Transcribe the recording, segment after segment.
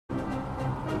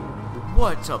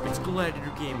What's up? It's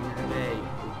Gladiator Gaming today.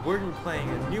 We're going to be playing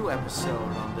a new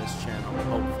episode on this channel,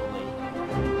 hopefully.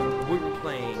 We're going to be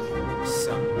playing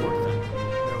some more thing.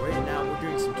 Now, right now, we're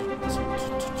doing some tutorial.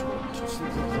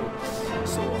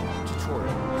 So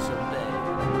today,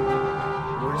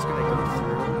 we're just going to go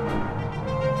through,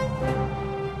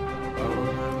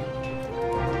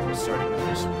 starting with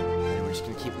this one, and we're just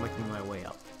going to keep working my way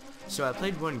up. So I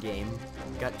played one game,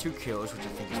 got 2 kills, which I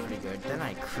think is pretty good. Then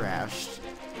I crashed.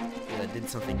 I did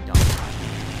something dumb.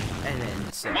 And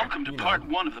then, so, welcome to part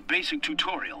 1 of the basic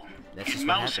tutorial. In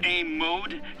mouse aim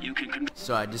mode, you can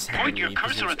so I just point your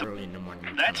cursor at the early in the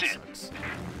morning. That's it.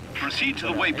 Proceed to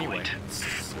the waypoint.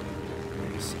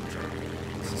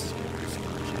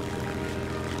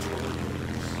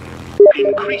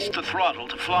 Increase the throttle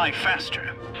to fly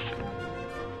faster.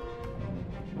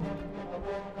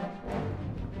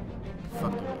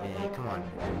 Fucking A, come on.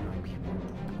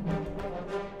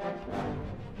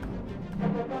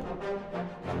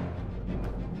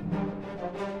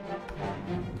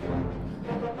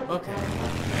 Okay.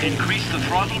 Increase the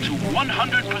throttle to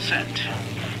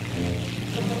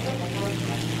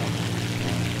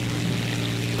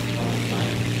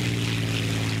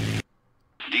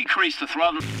 100%. Decrease the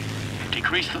throttle.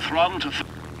 Decrease the throttle to...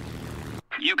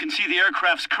 You can see the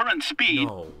aircraft's current speed.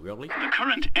 No, really? The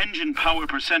current engine power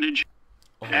percentage.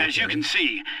 As you can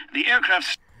see, the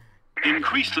aircraft's...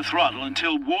 Increase the throttle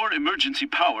until war emergency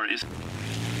power is...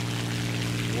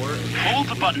 Hold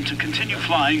the button to continue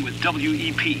flying with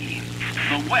WEP.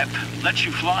 The WEP lets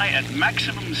you fly at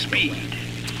maximum speed.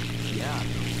 Yeah.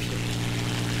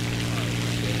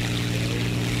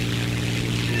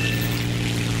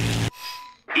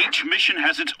 Each mission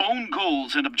has its own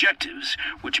goals and objectives,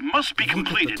 which must be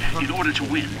completed in order to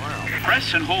win.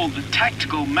 Press and hold the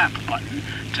tactical map button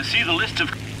to see the list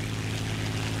of...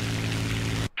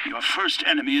 Your first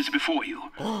enemy is before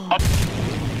you. Up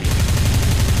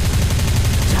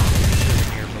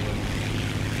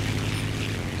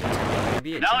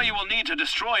Now you will need to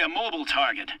destroy a mobile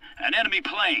target, an enemy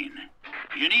plane.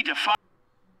 You need to find...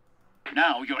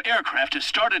 Now your aircraft has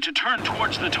started to turn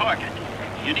towards the target.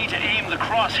 You need to aim the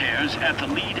crosshairs at the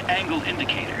lead angle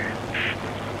indicator.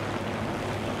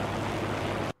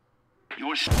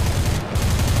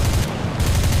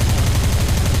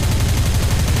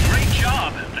 Great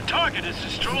job! The target is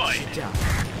destroyed.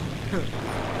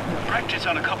 Practice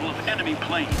on a couple of enemy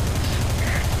planes.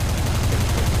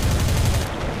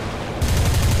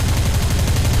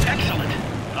 Excellent!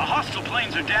 The hostile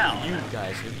planes are down. You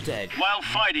guys are dead. While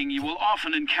fighting, you will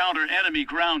often encounter enemy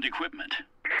ground equipment.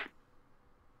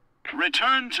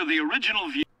 Return to the original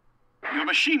view. Your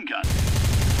machine gun.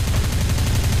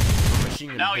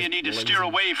 Now you need to steer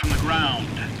away from the ground.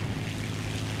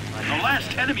 The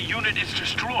last enemy unit is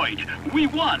destroyed. We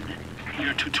won.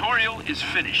 Your tutorial is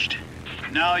finished.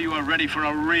 Now you are ready for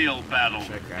a real battle.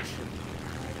 Should I crash it?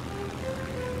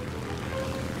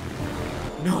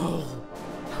 No!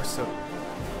 That was so...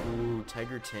 Ooh,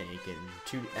 Tiger Tank and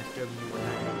 2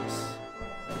 FW190s.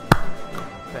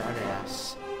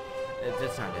 Badass.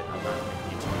 That's not it. I'm not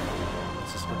making it.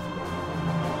 Let's just go through it.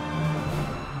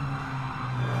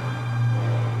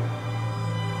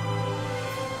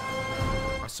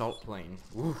 Assault plane.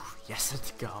 Ooh, yes,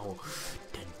 let's go.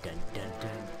 Dun dun dun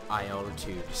dun. IL-2.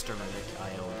 Exterminate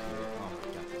IL-2. Oh my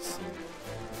god, this scene.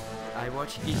 I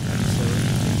watched each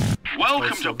episode.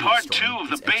 Welcome to part 2 of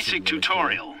the basic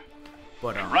tutorial.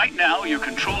 But right now, you're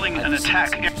controlling an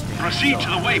attack. Proceed to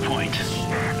the waypoint.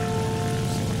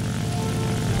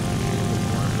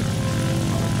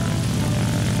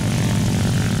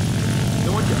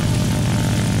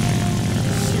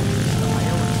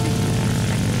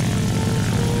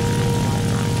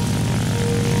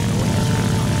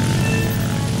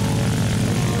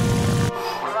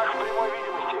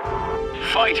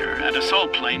 Fighter and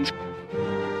assault planes.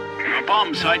 Your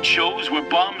bomb sight shows where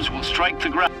bombs will strike the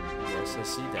ground. Yes, I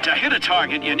see that. To hit a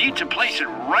target, you need to place it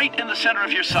right in the center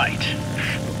of your sight.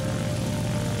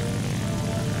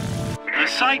 The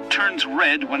sight turns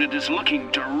red when it is looking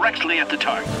directly at the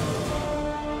target.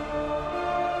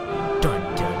 Dun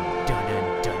dun dun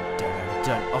dun dun dun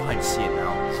dun. Oh, I see it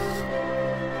now.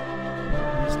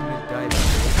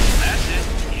 That's it.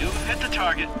 You've hit the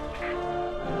target.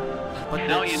 But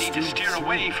now you need to steer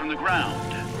away from the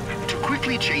ground. To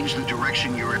quickly change the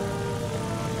direction you're in.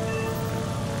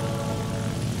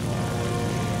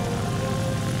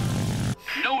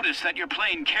 Notice that your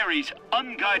plane carries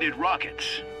unguided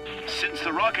rockets. Since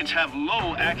the rockets have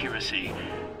low accuracy,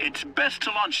 it's best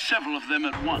to launch several of them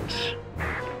at once.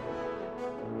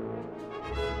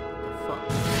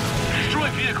 Destroy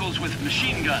vehicles with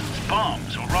machine guns,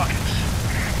 bombs, or rockets.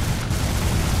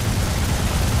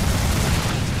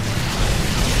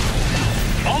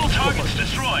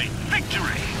 destroyed.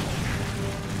 Victory!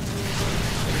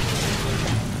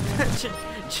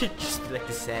 Just like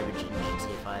the savage in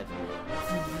GTA 5.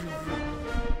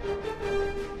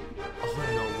 Oh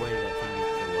no way, that thing is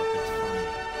blow up. It's funny.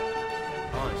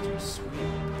 Oh, it's doing sweet.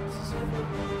 This is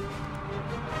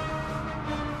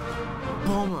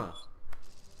Bomber!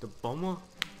 The bomber?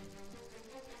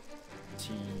 T.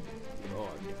 Oh,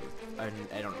 I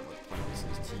don't know what plane this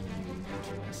is.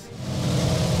 T-U-G-S.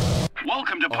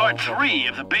 Welcome to part 3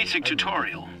 of the basic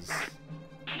tutorial.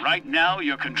 Right now,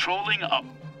 you're controlling a...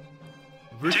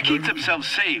 To keep themselves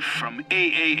safe from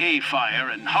AAA fire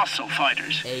and hostile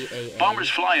fighters, bombers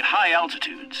fly at high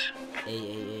altitudes.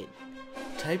 AAA.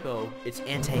 Typo, it's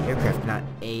anti-aircraft, not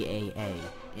AAA.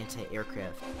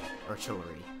 Anti-aircraft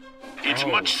artillery. It's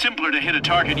much simpler to hit a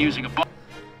target using a bomb.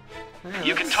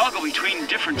 You can toggle between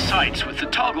different sites with the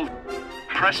toggle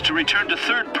pressed to return to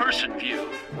third-person view.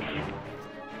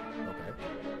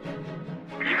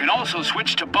 You can also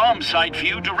switch to bomb site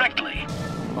view directly.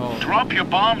 Drop your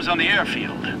bombs on the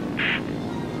airfield.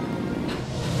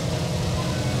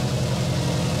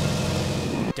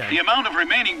 The amount of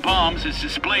remaining bombs is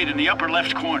displayed in the upper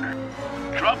left corner.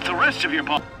 Drop the rest of your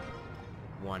bombs.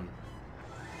 1.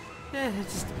 Yeah,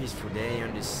 it's just a peaceful day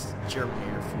on this German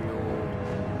airfield.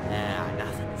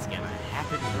 Nothing's gonna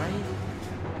happen, right?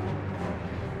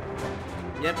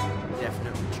 Yep,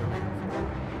 definitely German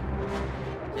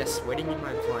airfield. Yes, waiting in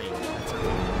my plane. That's all.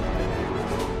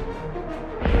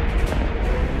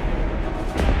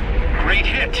 Great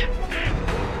hit!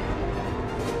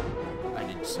 I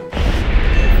did so.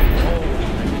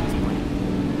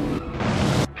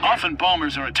 Often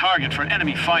bombers are a target for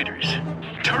enemy fighters.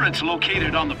 Turrets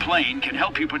located on the plane can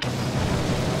help you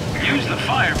use the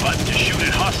fire button to shoot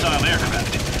at hostile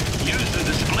aircraft. Use the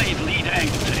displayed lead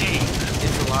angle to aim.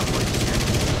 It's a lot more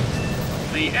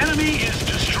distracting. The enemy is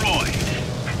destroyed.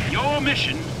 Your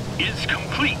mission is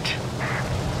complete.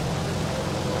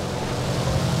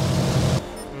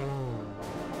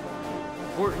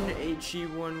 Horton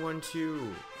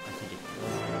HE112. I think it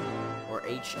is. Or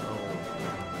HO.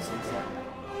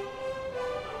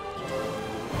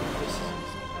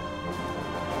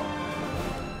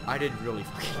 I did really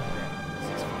fucking bad. This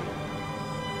is funny.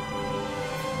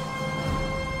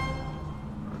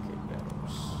 Okay,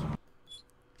 battles.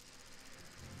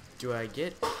 Do I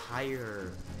get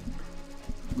higher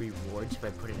rewards if I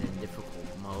put it in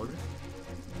difficult mode?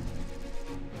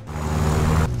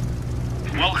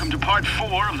 Welcome to part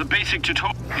 4 of the basic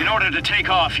tutorial. In order to take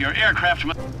off, your aircraft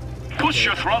must push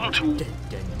your throttle to... The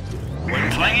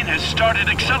plane has started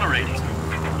accelerating.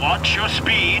 Watch your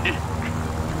speed.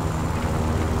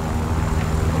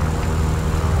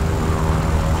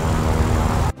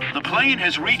 The plane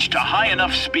has reached a high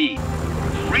enough speed.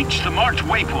 Reach the marked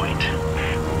waypoint.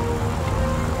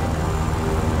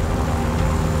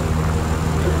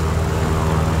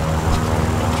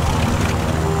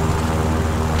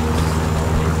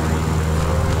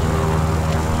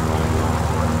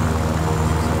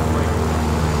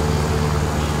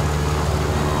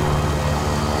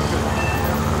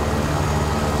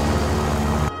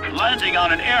 Landing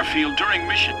on an airfield during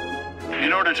mission.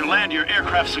 In order to land your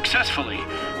aircraft successfully,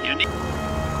 you need to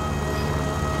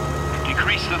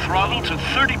decrease the throttle to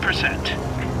 30%.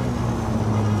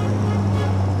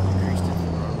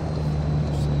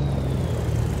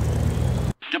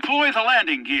 Deploy the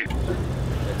landing gear.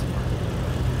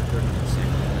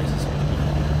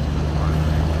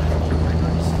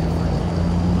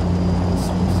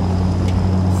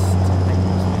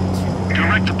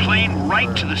 Direct the plane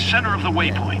right to the center of the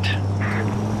waypoint.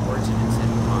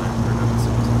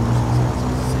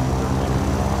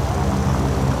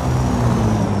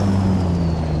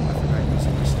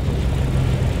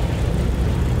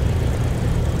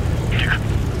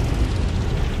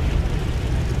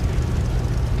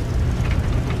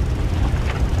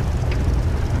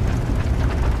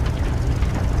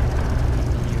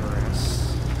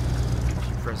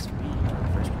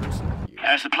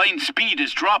 As the plane's speed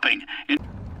is dropping, the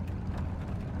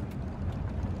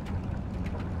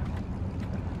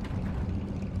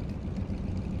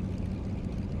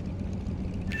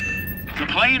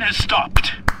plane has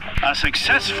stopped. A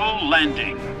successful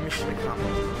landing. Mission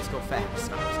accomplished. Let's go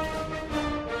fast.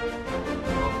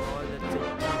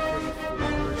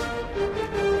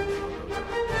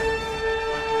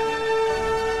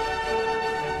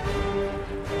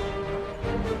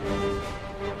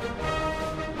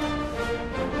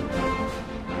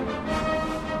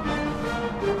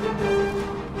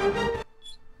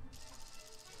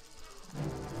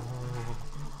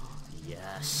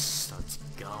 Yes, let's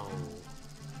go.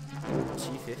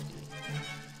 T50.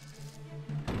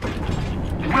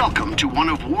 Welcome to one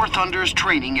of War Thunder's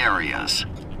training areas.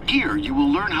 Here you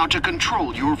will learn how to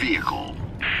control your vehicle.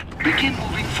 Begin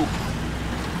moving forward.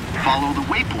 Follow the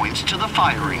waypoints to the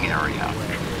firing area.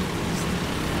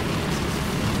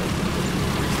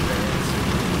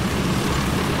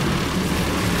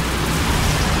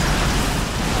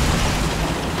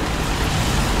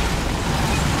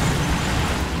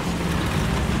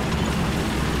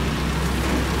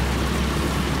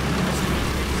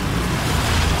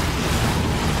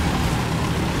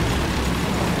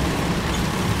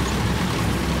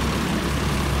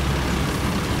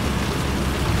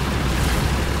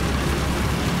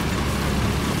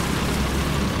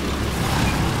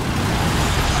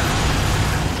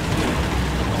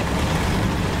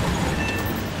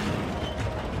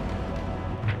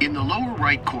 In the lower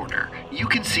right corner, you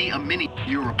can see a mini.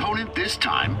 Your opponent this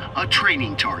time, a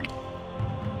training target.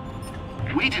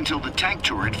 Wait until the tank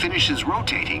turret finishes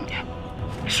rotating.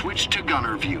 Switch to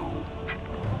gunner view.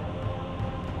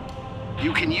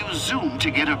 You can use zoom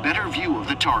to get a better view of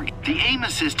the target. The aim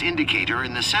assist indicator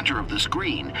in the center of the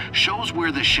screen shows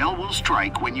where the shell will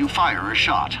strike when you fire a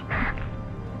shot.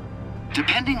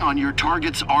 Depending on your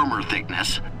target's armor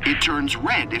thickness, it turns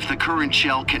red if the current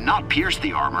shell cannot pierce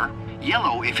the armor,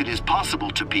 yellow if it is possible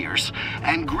to pierce,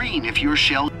 and green if your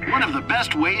shell... One of the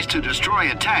best ways to destroy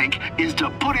a tank is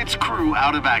to put its crew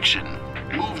out of action.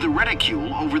 Move the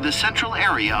reticule over the central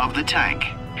area of the tank.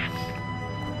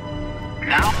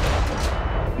 Now...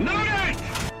 Noted!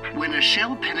 When a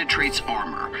shell penetrates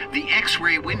armor, the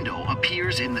X-ray window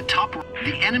appears in the top...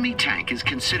 The enemy tank is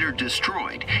considered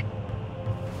destroyed.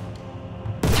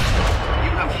 You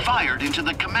have fired into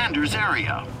the commander's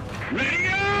area. Ready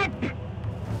up!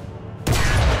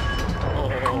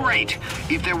 Great!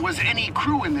 If there was any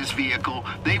crew in this vehicle,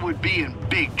 they would be in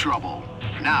big trouble.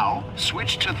 Now,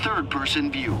 switch to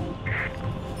third-person view.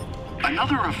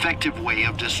 Another effective way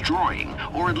of destroying,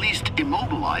 or at least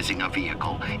immobilizing a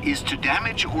vehicle, is to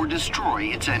damage or destroy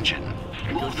its engine.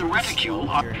 Move the reticule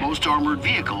on. Most armored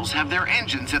vehicles have their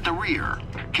engines at the rear.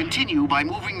 Continue by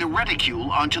moving the reticule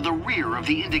onto the rear of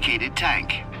the indicated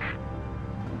tank.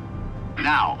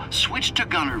 Now, switch to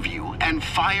gunner view and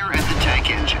fire at the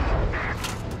tank engine.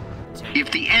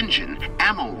 If the engine,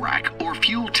 ammo rack, or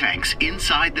fuel tanks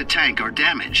inside the tank are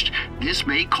damaged, this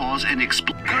may cause an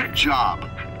explosion. Good job!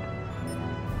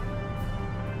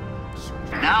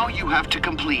 Now you have to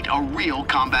complete a real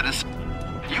combat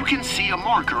assignment. You can see a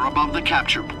marker above the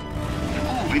capture.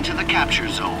 Move into the capture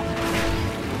zone.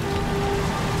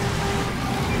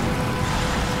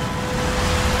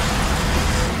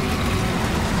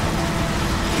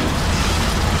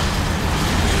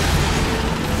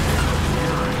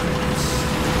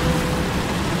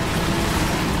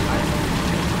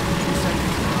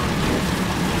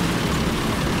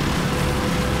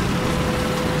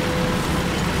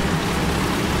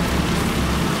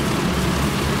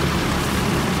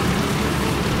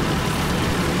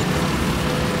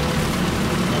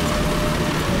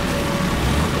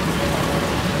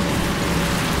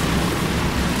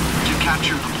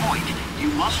 Capture the point, you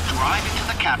must drive into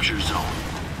the capture zone.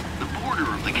 The border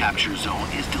of the capture zone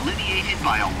is delineated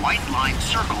by a white line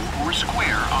circle or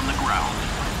square on the ground.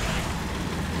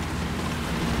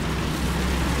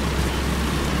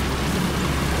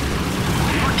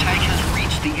 Your tank has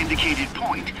reached the indicated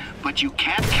point, but you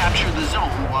can't capture the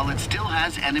zone while it still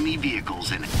has enemy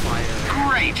vehicles in it.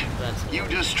 Great! You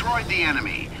destroyed the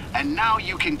enemy, and now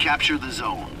you can capture the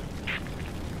zone.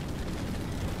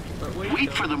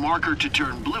 Wait for the marker to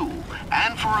turn blue,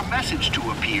 and for a message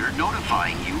to appear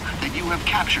notifying you that you have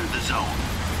captured the zone.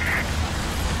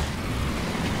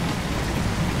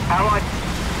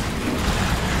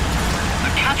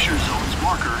 The capture zone's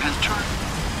marker has turned.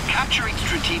 Capturing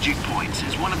strategic points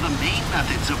is one of the main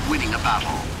methods of winning a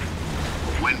battle.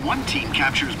 When one team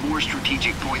captures more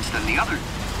strategic points than the other,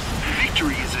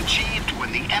 victory is achieved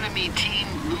when the enemy team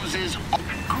loses.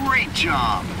 Great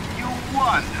job! You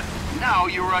won! Now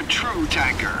you're a true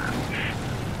tanker.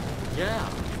 Yeah.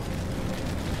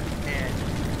 And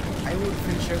I will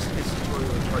finish this tutorial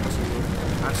in part 2.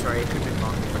 I'm sorry, it could have been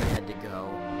longer, but I had to go.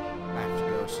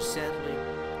 So sadly,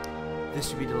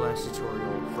 this will be the last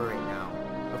tutorial for right now.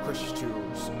 Of course, there's two,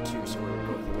 so we'll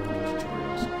go through the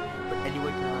tutorials. But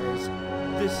anyway, guys,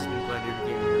 this has been Gladiator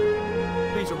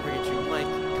Gamer. Please don't forget to like,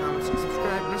 comment, and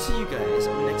subscribe, and I'll see you guys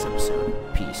in the next episode.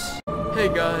 Peace. Hey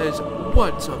guys,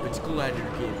 what's up? It's Gladiator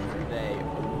Gamer. Today,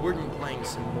 we're gonna be playing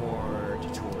some more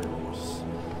tutorials.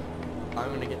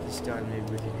 I'm gonna get this done, maybe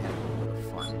we can have a little bit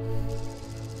of fun.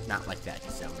 Not like that,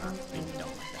 because I'm not being dumb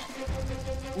like that.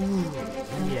 Ooh,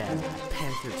 yeah,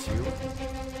 Panther 2.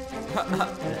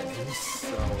 That is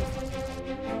so...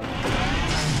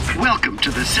 Welcome to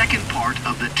the second part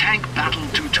of the tank battle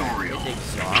tutorial.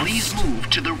 Please move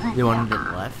to the route The one on the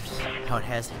marker. left, how it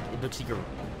has, it looks like a...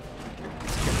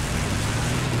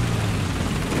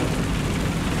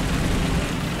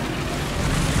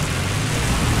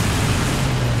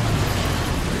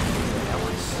 That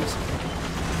one's just...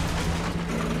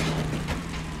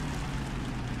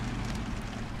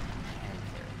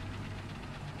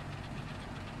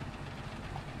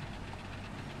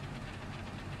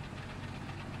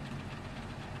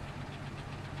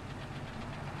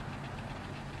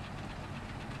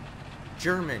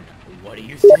 German, what do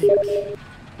you think?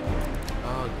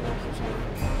 Oh,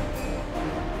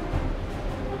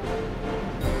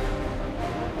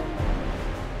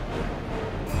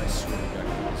 I swear to God,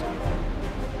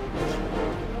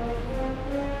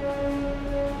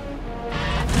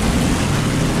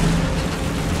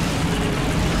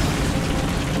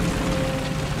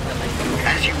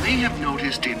 As you may have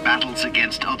noticed in battles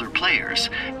against other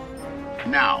players,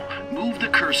 now, move the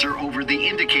cursor over the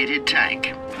indicated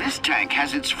tank. This tank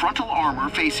has its frontal armor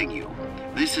facing you.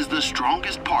 This is the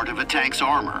strongest part of a tank's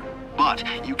armor, but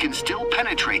you can still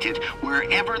penetrate it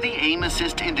wherever the aim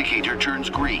assist indicator turns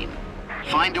green.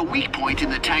 Find a weak point in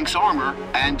the tank's armor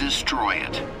and destroy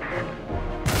it.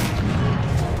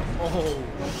 oh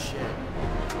shit.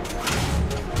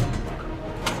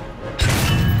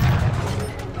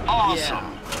 Awesome!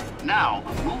 Yeah. Now,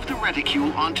 move the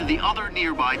reticule onto the other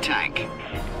nearby tank.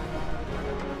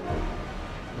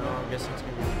 No, I guess it's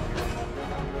gonna be over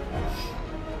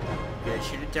here. Yeah,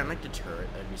 shoot it down like the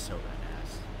turret, that'd be so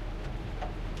badass.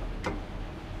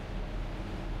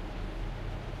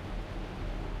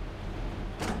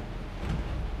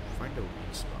 Find a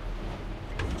weak spot.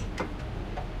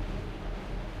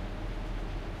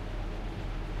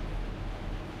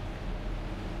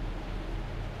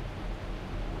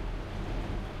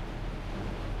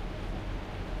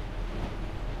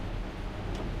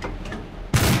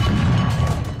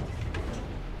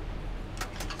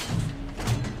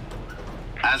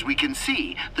 As we can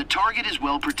see, the target is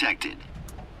well protected.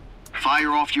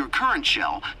 Fire off your current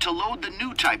shell to load the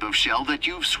new type of shell that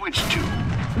you've switched to.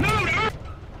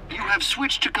 You have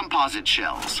switched to composite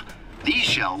shells. These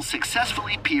shells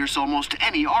successfully pierce almost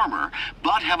any armor,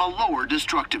 but have a lower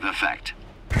destructive effect.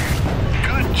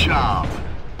 Good job!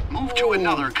 Move to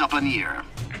another Caponier.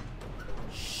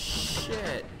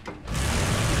 Shit.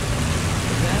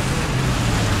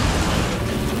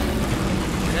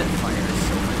 That fire is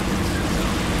so bad.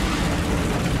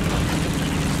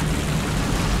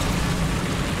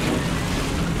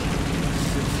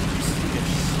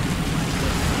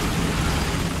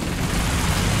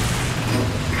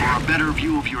 For a better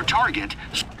view of your target,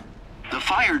 the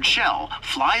fired shell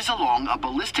flies along a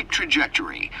ballistic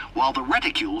trajectory, while the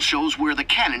reticule shows where the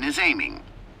cannon is aiming.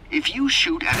 If you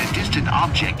shoot at a distant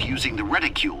object using the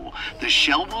reticule, the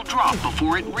shell will drop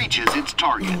before it reaches its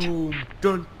target. Boom.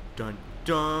 Dun dun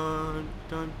dun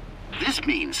dun. This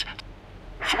means,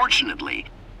 fortunately,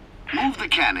 move the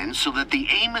cannon so that the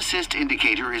aim assist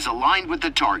indicator is aligned with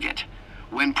the target.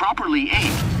 When properly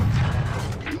aimed,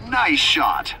 nice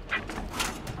shot.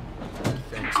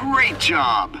 Great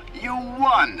job! You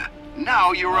won!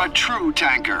 Now you're a true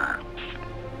tanker.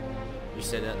 You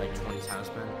said that like 20 times,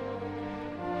 man.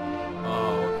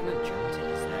 Oh, what kind of German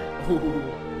tank is that? Ooh,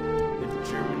 the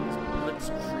Germans, let's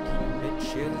freaking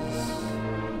bitches.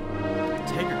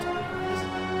 Tiger tank. That's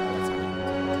not even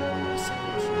a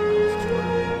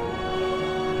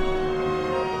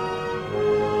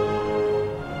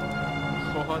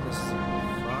oh, this is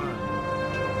fun.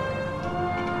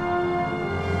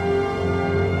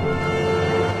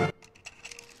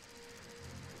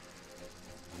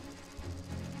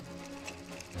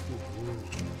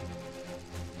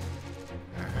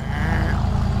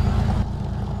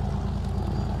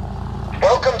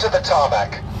 Welcome to the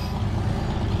tarmac.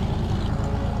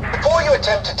 Before you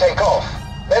attempt to take off,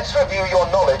 let's review your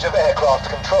knowledge of aircraft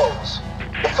controls.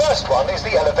 The first one is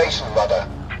the elevation rudder.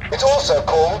 It's also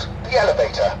called the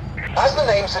elevator. As the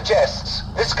name suggests,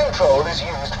 this control is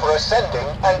used for ascending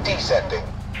and descending.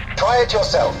 Try it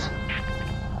yourself.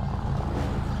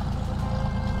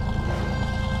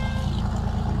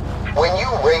 When you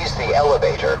raise the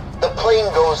elevator, the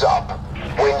plane goes up.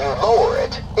 When you lower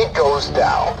it, it goes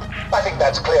down. I think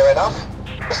that's clear enough.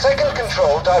 The second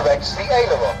control directs the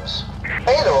ailerons.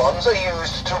 Ailerons are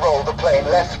used to roll the plane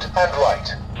left and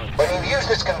right. When you use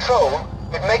this control,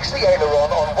 it makes the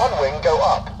aileron on one wing go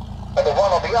up, and the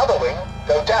one on the other wing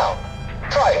go down.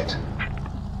 Try it.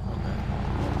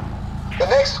 The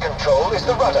next control is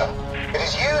the rudder. It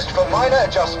is used for minor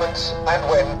adjustments and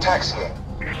when taxiing.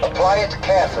 Apply it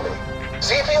carefully.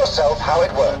 See for yourself how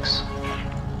it works.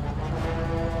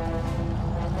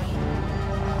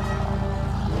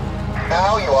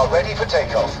 Now you are ready for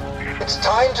takeoff. It's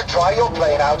time to try your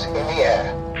plane out in the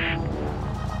air.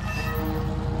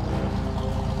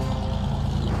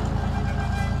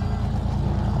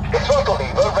 The throttle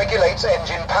lever regulates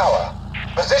engine power.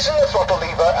 Position the throttle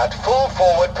lever at full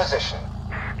forward position.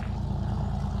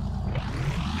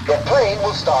 Your plane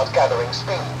will start gathering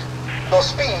speed. Your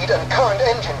speed and current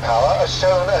engine power are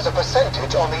shown as a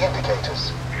percentage on the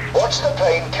indicators. Watch the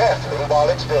plane carefully while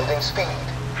it's building speed.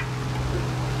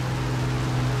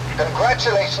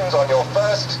 Congratulations on your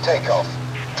first takeoff.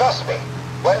 Trust me,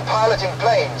 when piloting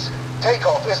planes,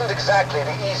 takeoff isn't exactly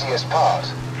the easiest part.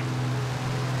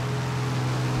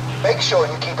 Make sure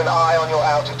you keep an eye on your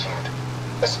altitude,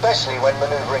 especially when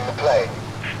maneuvering the plane.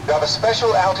 You have a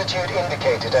special altitude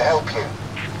indicator to help you.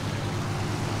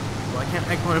 Well, I can't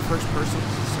make one in first person.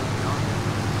 This is so dumb.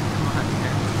 Come on,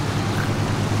 man.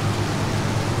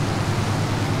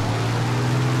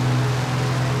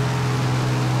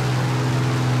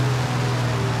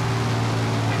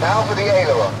 Now for the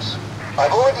ailerons.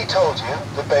 I've already told you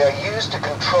that they are used to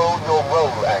control your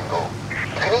roll angle.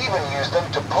 You can even use them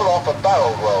to pull off a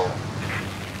barrel roll.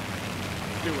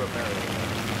 Do a barrel roll.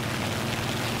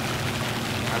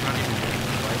 I'm not even doing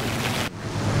it, right?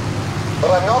 But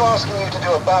I'm not asking you to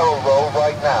do a barrel roll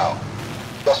right now.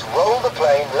 Just roll the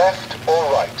plane left or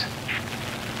right.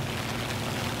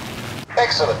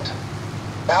 Excellent.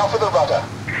 Now for the rudder.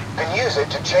 You can use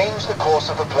it to change the course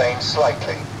of the plane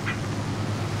slightly.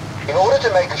 In order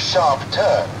to make a sharp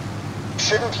turn, you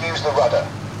shouldn't use the rudder.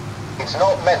 It's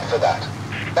not meant for that.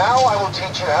 Now I will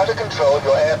teach you how to control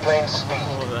your airplane's speed.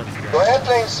 Your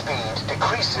airplane's speed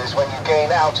decreases when you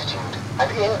gain altitude and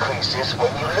increases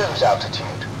when you lose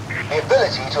altitude. The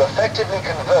ability to effectively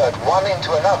convert one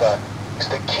into another is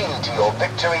the key to your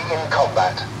victory in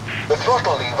combat. The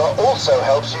throttle lever also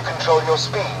helps you control your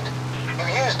speed. You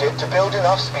used it to build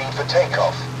enough speed for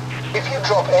takeoff. If you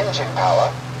drop engine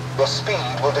power, your speed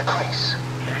will decrease.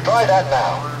 Try that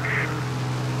now.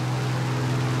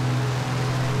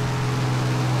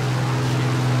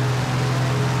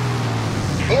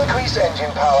 Increase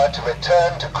engine power to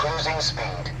return to cruising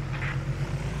speed.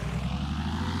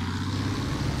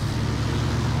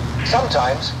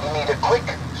 Sometimes you need a quick,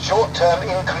 short-term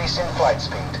increase in flight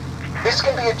speed. This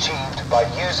can be achieved by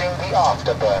using the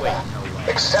afterburner. Wait, no way.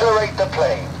 Accelerate the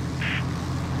plane.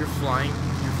 Your flying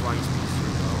speed's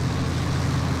too low.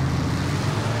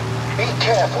 Be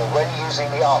careful when using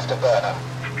the afterburner.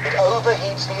 It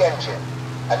overheats the engine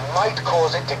and might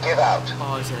cause it to give out.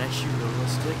 Oh, is it actually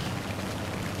realistic?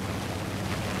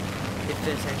 If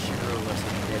that's actually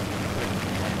realistic, then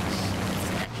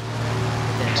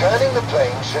Turning the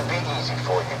plane should be easy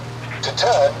for you. To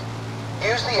turn,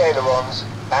 use the ailerons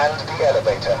and the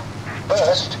elevator.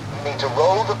 First, you need to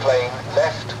roll the plane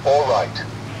left or right.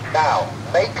 Now,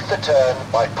 make the turn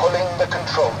by pulling the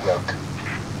control yoke.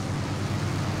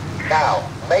 Now,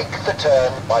 make the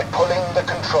turn by pulling the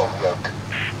control yoke.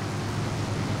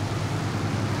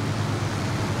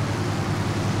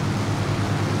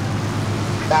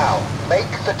 Now,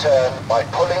 make the turn by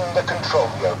pulling the control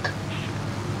yoke.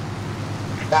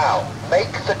 Now,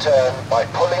 make the turn by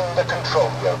pulling the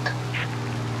control yoke.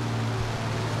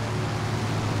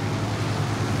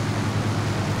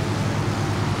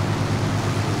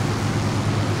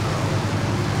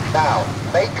 Now,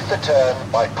 make the turn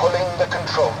by pulling the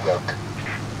control yoke.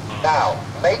 Now,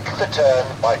 make the turn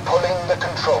by pulling the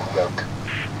control yoke.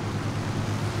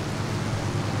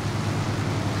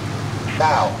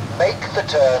 Now, make the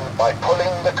turn by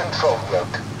pulling the control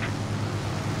yoke.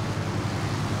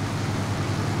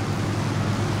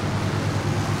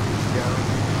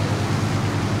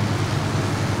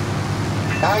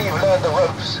 Now you've learned the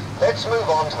ropes, let's move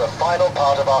on to the final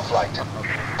part of our flight.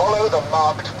 Follow the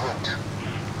marked route.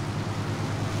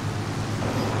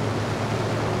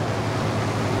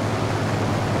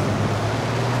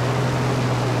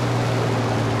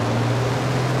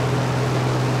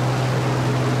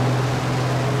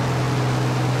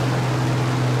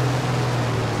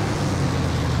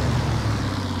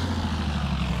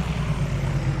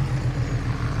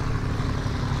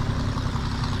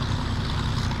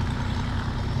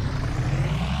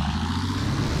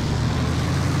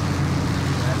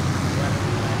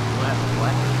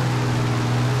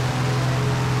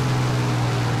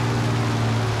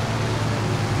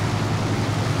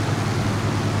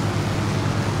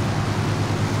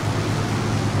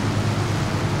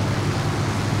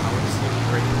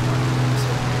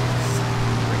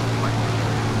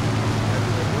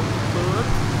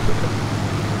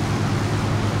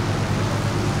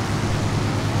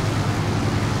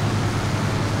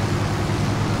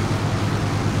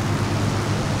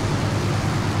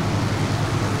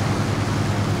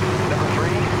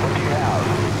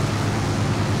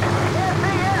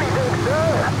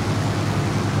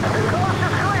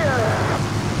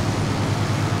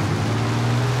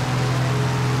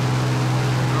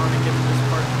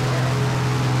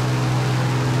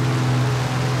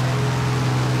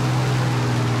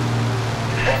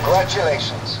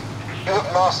 Congratulations. You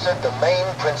have mastered the main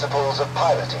principles of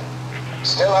piloting.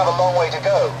 Still have a long way to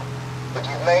go, but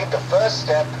you've made the first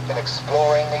step in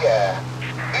exploring the air.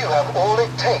 You have all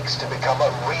it takes to become a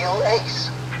real ace.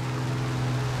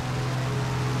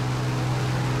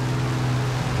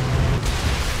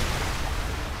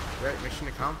 Right, mission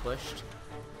accomplished.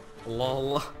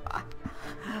 Lol.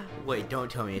 Wait, don't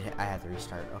tell me I have to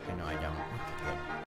restart. Okay, no, I don't. Okay, good.